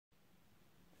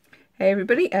Hey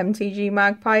everybody, MTG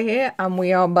Magpie here, and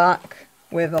we are back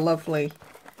with a lovely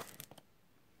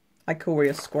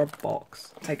Ikoria Scrub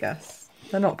Box, I guess.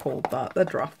 They're not called that, they're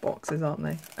draft boxes, aren't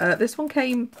they? This one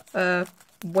came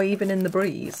waving in the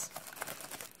breeze.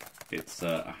 It's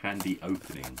a handy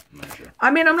opening measure. I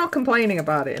mean, I'm not complaining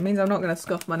about it. It means I'm not going to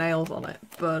scuff my nails on it,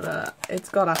 but it's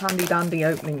got a handy-dandy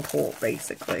opening port,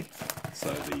 basically.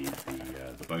 So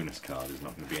the bonus card is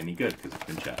not going to be any good because it's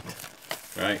been checked,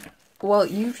 right? Well,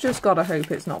 you've just got to hope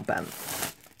it's not bent.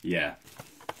 Yeah.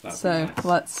 So nice.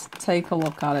 let's take a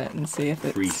look at it and see if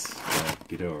it's... Grease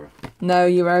Ghidorah. No,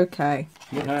 you're okay.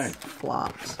 Okay. It's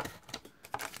flat.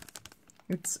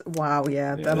 It's... Wow,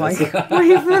 yeah, they're Yes. like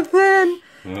wafer thin.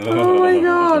 Oh my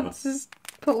god, just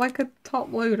put like a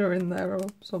top loader in there or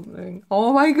something.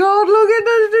 Oh my god, look at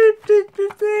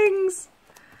the things.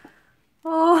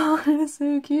 Oh, they're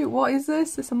so cute. What is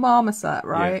this? It's a marmoset,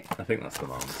 right? Yeah, I think that's the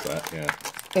marmoset, yeah.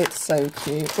 It's so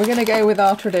cute. We're going to go with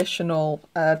our traditional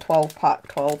 12-pack,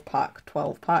 12-pack,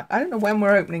 12-pack. I don't know when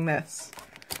we're opening this.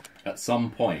 At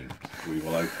some point, we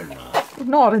will open that.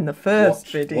 Not in the first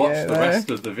video, Watch the rest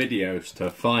of the videos to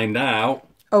find out.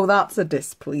 Oh, that's a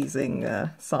displeasing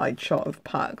side shot of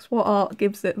packs. What art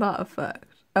gives it that effect?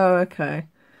 Oh, okay.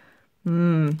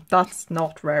 That's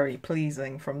not very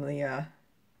pleasing from the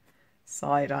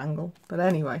side angle. But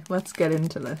anyway, let's get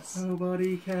into this.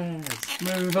 Nobody cares.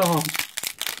 Move on.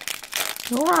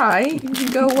 Alright, you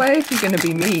can go away if you're going to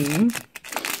be mean.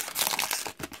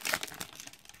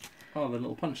 Oh, the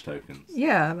little punch tokens.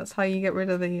 Yeah, that's how you get rid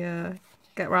of the,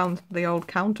 get around the old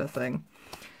counter thing.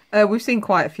 We've seen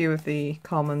quite a few of the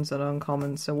commons and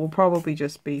uncommons, so we'll probably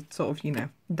just be sort of, you know,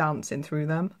 dancing through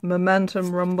them.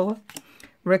 Momentum Rumbler,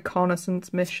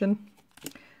 Reconnaissance Mission,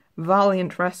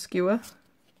 Valiant Rescuer,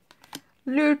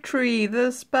 Lutri,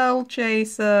 the Spell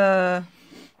Chaser.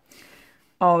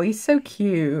 Oh, he's so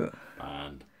cute.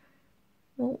 Banned.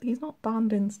 Well, he's not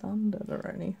banned in Standard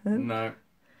or anything. No.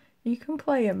 You can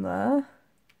play him there.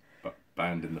 But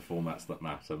banned in the formats that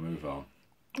matter. Move on.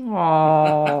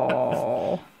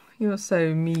 Oh, you're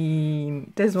so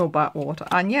mean. Dismal Backwater.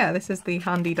 And yeah, this is the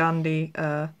handy-dandy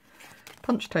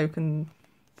punch token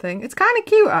thing. It's kind of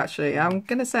cute, actually. I'm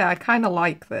going to say I kind of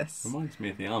like this. Reminds me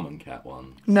of the Almond Cat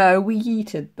one. No, we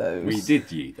yeeted those. We did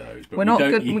yeet those, but We're not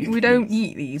good. We don't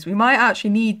yeet these. We might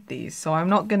actually need these, so I'm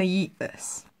not going to yeet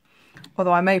this.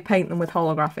 Although I may paint them with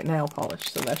holographic nail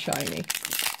polish so they're shiny.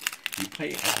 You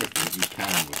paint everything you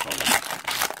can with holographic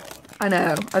nail polish. I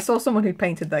know. I saw someone who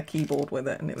painted their keyboard with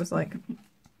it and it was like,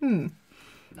 No.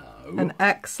 an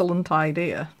excellent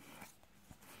idea.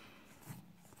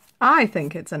 I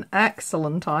think it's an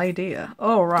excellent idea.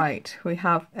 All right, we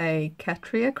have a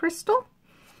Ketria crystal,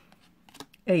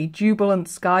 a Jubilant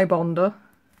Sky Bonder,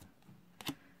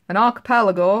 an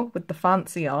Archipelago with the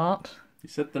fancy art. You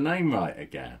said the name right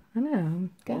again. I know, I'm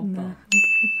getting Well there.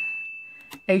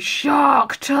 A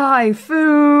Shark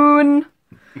Typhoon!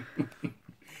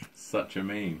 Such a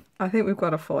meme. I think we've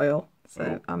got a foil,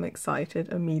 so I'm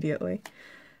excited immediately.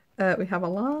 We have a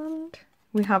land.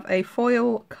 We have a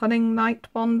foil Cunning Night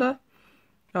Bonder.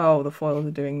 Oh, the foils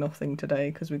are doing nothing today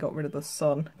because we got rid of the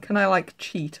sun. Can I, like,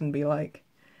 cheat and be like,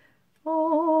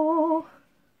 oh...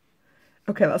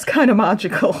 Okay, that's kind of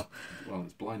magical. Well,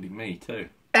 it's blinding me too.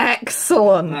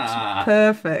 Excellent! Ah.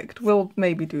 Perfect. We'll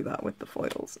maybe do that with the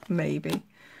foils. Maybe.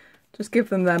 Just give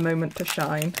them their moment to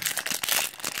shine.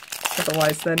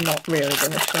 Otherwise they're not really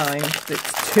going to shine.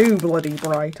 It's too bloody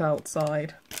bright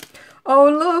outside. Oh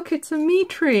look, it's a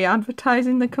Mitri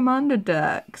advertising the Commander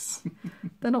decks.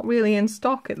 They're not really in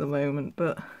stock at the moment,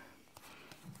 but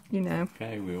you know.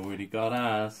 Okay, we already got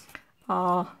ours.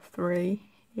 R3,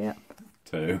 yep.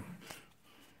 2.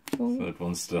 Ooh. Third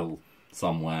one's still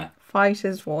somewhere.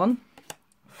 Fighters 1.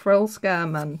 Frill Scare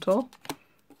Mentor.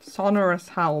 Sonorous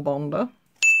Howlbonder.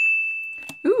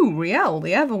 Ooh, Riel,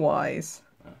 the Everwise.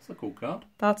 That's a cool card.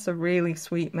 That's a really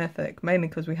sweet mythic, mainly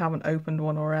because we haven't opened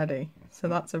one already. So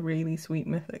that's a really sweet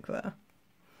mythic there.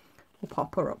 We'll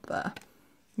pop her up there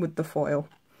with the foil.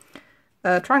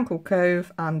 Tranquil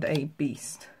Cove and a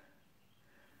Beast.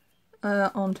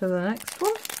 On to the next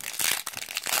one.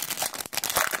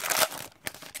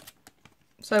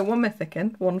 So one mythic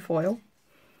in, one foil.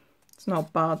 It's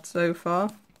not bad so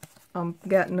far. I'm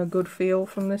getting a good feel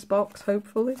from this box,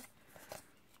 hopefully.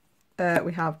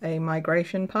 We have a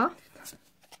Migration Path,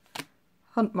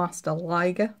 Huntmaster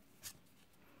Liger,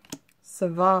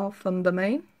 Savar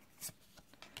Thundermane,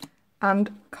 and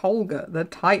Kolga, the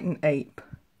Titan Ape.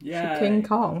 Yeah, King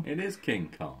Kong. It is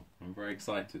King Kong. I'm very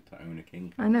excited to own a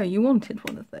King Kong. I know, you wanted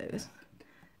one of those.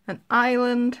 An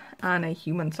island and a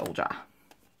human soldier.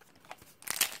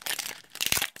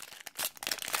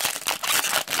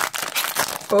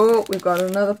 Oh, we've got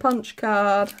another punch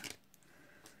card.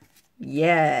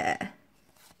 Yeah.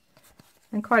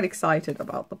 I'm quite excited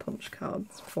about the punch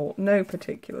cards for no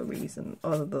particular reason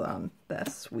other than they're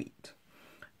sweet.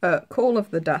 Call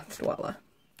of the Death Dweller.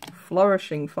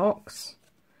 Flourishing Fox.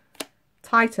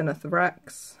 Titaneth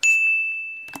Rex.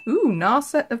 Ooh,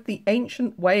 Narset of the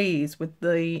Ancient Ways with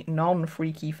the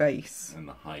non-freaky face. And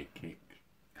the high kick.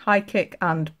 High kick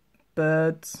and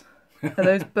birds. Are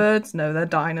those birds? No, they're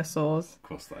dinosaurs. Of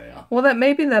course they are. Well,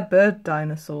 maybe they're bird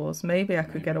dinosaurs. Maybe I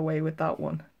could get away with that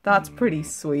one. That's pretty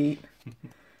sweet.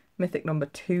 Mythic number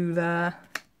 2 there.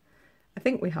 I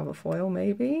think we have a foil,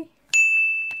 maybe.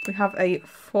 We have a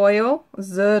foil,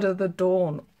 Zerda the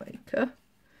Dawnwaker.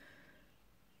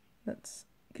 Let's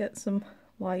get some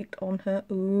light on her.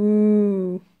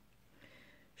 Ooh.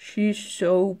 She's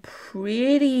so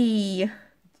pretty.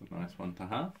 It's a nice one to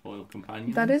have, foil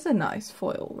companion. That is a nice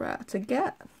foil rare to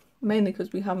get. Mainly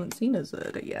because we haven't seen a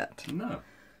Zerda yet. No.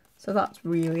 So that's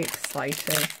really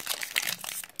exciting.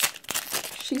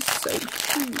 She's so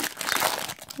cute.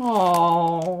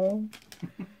 Aww.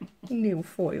 Little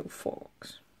foil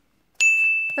fox.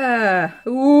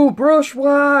 Ooh,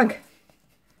 Brushwag.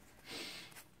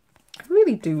 I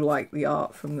really do like the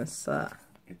art from this set.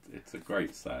 It's a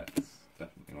great set. It's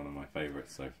definitely one of my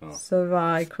favourites so far.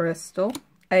 Survey Crystal.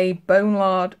 A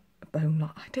Bonelard.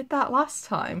 Bonelard. I did that last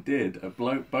time. You did. A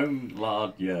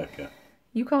Bonelard Yerka.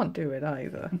 You can't do it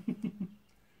either.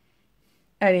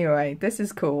 Anyway, this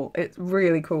is cool. It's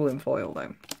really cool in foil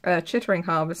though. Chittering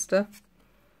Harvester.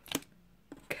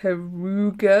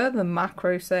 Karuga the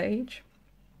Macro Sage.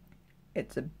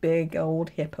 It's a big old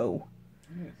hippo.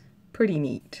 Yes. Pretty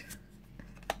neat.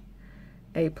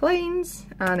 A Plains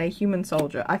and a Human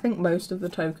Soldier. I think most of the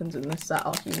tokens in this set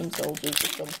are Human Soldiers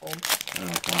of some form.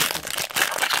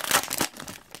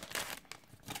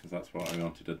 Because that's what I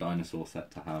wanted a dinosaur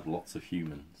set to have, lots of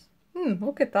humans.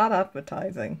 Look at that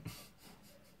advertising.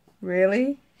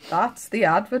 Really? That's the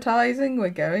advertising we're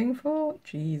going for?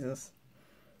 Jesus.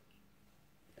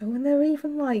 Oh, and they're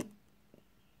even like...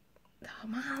 Oh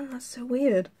man, that's so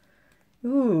weird.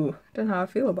 Ooh, don't know how I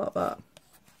feel about that.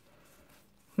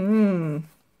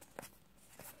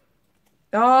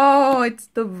 Oh, it's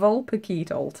the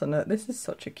Vulpikeet alternate. This is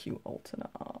such a cute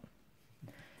alternate art.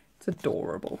 It's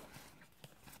adorable.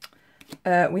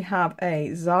 We have a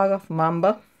Zargoth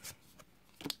Mamba,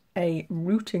 a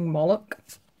Rooting Moloch,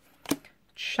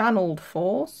 Channeled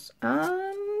Force,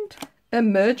 and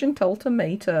Emergent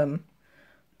Ultimatum.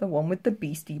 The one with the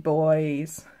Beastie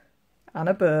Boys. And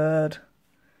a bird.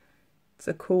 It's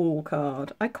a cool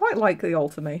card. I quite like the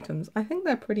ultimatums. I think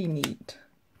they're pretty neat.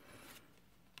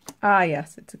 Ah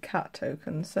yes, it's a cat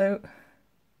token. So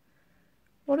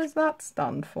what does that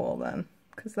stand for then?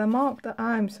 Because they're marked that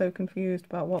I'm so confused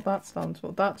about what that stands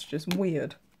for. That's just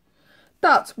weird.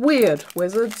 That's weird,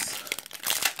 wizards.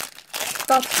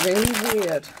 That's really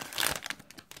weird.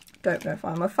 Don't know if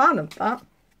I'm a fan of that.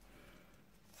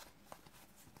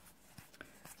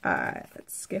 Alright,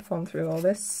 let's skip on through all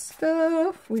this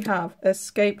stuff. We have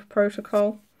Escape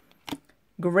Protocol,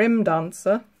 Grim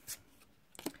Dancer,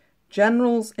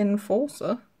 General's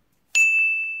Enforcer,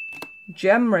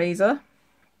 Gem Razor.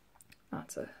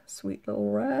 That's a sweet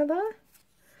little rare there.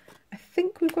 I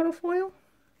think we've got a foil.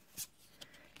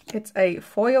 It's a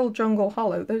foil Jungle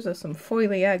Hollow. Those are some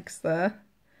foily eggs there.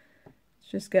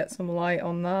 Just get some light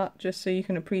on that, just so you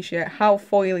can appreciate how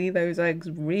foily those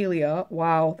eggs really are.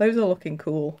 Wow, those are looking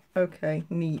cool. Okay,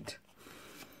 neat.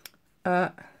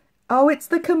 Oh, it's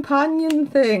the companion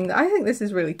thing. I think this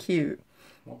is really cute.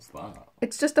 What's that?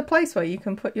 It's just a place where you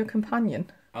can put your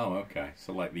companion. Oh, okay.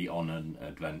 So like the On an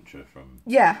Adventure from...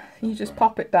 Yeah, you just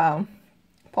pop it down.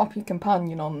 Pop your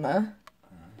companion on there.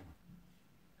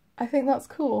 I think that's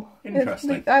cool.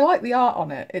 Interesting. I like the art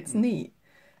on it. It's neat.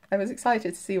 I was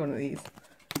excited to see one of these.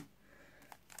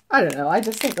 I don't know, I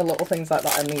just think the little things like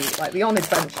that are neat. Like the On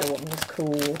Adventure one was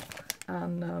cool.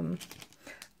 And,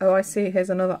 oh, I see, here's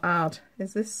another ad.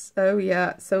 Is this, oh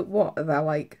yeah, so what, are they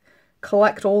like,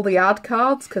 collect all the ad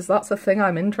cards? Because that's a thing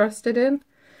I'm interested in.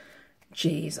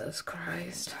 Jesus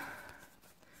Christ.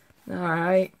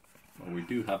 Alright. Well, we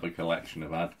do have a collection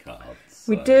of ad cards.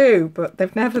 So. We do, but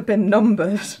they've never been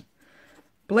numbered.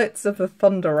 Blitz of the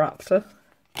Thunder Raptor.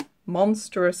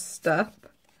 Monstrous Step,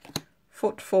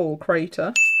 Footfall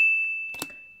Crater,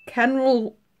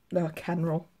 General Kudro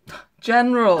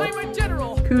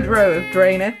of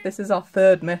Draenith. This is our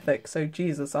third mythic, so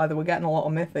Jesus, either we're getting a lot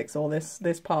of mythics or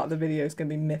this part of the video is going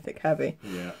to be mythic heavy.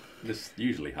 Yeah, this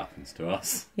usually happens to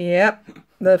us. Yep,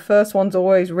 the first one's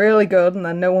always really good and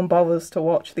then no one bothers to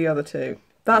watch the other two.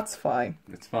 That's fine.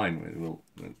 It's fine,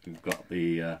 we've got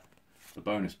the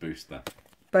bonus booster.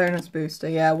 Bonus booster,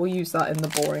 yeah, we'll use that in the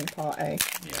boring part, eh?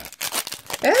 Yeah.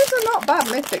 Those are not bad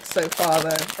mythics so far, though.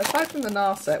 Aside from the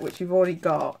Narset, which you've already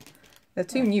got. There are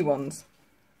 2 new ones.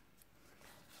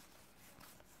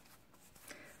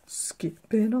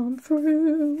 Skipping on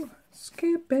through.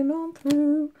 Skipping on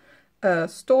through.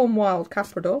 Stormwild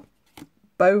Caprador.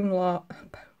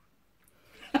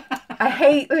 I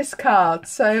hate this card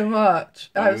so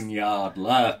much. Boneyard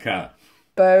Lurker.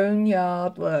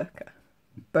 Boneyard Lurker.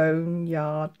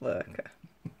 Boneyard Lurker.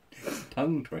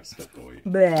 Tongue twister for you.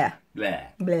 Bleh. Bleh.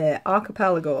 Bleh.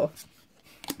 Archipelago.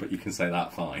 But you can say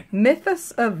that fine.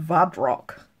 Mythos of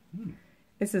Vadrock.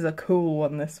 This is a cool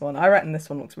one, this one. I reckon this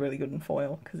one looks really good in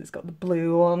foil because it's got the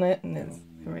blue on it and it's,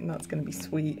 I reckon that's going to be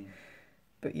sweet.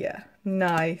 But yeah,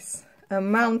 nice. A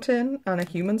mountain and a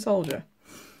human soldier.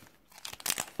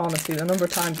 Honestly, the number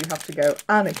of times you have to go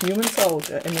and a human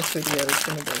soldier in this video is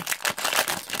going to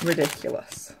be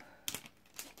ridiculous.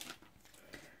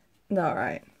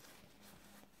 Alright.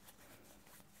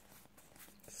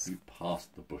 You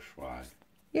passed the bushwhack.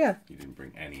 Yeah. You didn't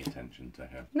bring any attention to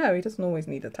him. No, he doesn't always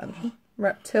need attention.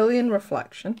 Reptilian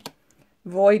Reflection.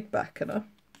 Void Beckoner.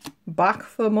 Back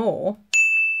for more.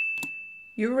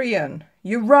 Urian.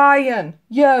 Ryan!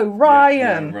 Yeah,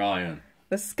 Ryan! Ryan.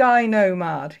 The Sky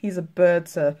Nomad. He's a bird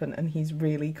serpent and he's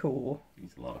really cool.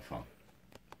 He's a lot of fun.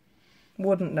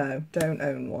 Wouldn't know. Don't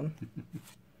own one.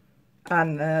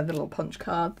 And the little punch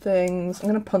card things. I'm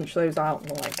going to punch those out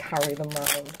and like carry them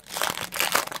around.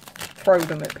 Throw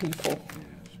them at people. Yeah,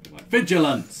 just be like,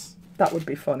 vigilance! That would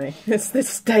be funny. It's this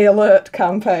Stay Alert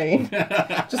campaign.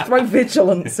 Just throw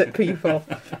vigilance at people.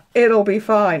 It'll be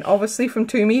fine. Obviously from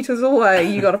 2 meters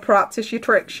away you got to practice your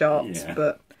trick shots, yeah.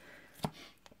 But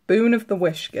Boon of the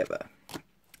Wish Giver.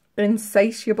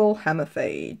 Insatiable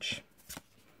Hemiphage.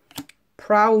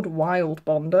 Proud Wild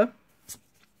Bonder.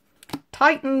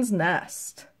 Titan's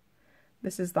Nest.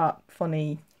 This is that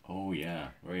funny... Oh yeah,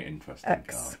 very interesting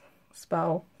card.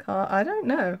 Spell card. I don't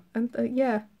know. And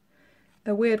yeah,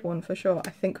 a weird one for sure.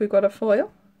 I think we've got a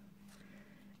foil.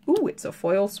 Ooh, it's a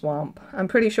foil swamp. I'm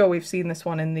pretty sure we've seen this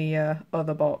one in the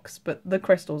other box, but the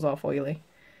crystals are foily.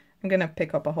 I'm going to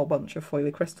pick up a whole bunch of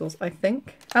foily crystals, I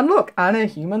think. And look, and a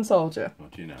human soldier.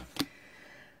 What do you know?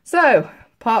 So,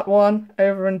 part 1,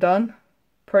 over and done.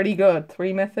 Pretty good.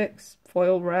 3 mythics,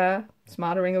 foil rare,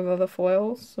 smattering of other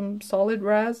foils, some solid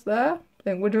rares there. I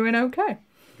think we're doing okay.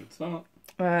 Good start.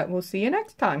 We'll see you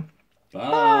next time. Bye.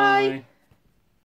 Bye.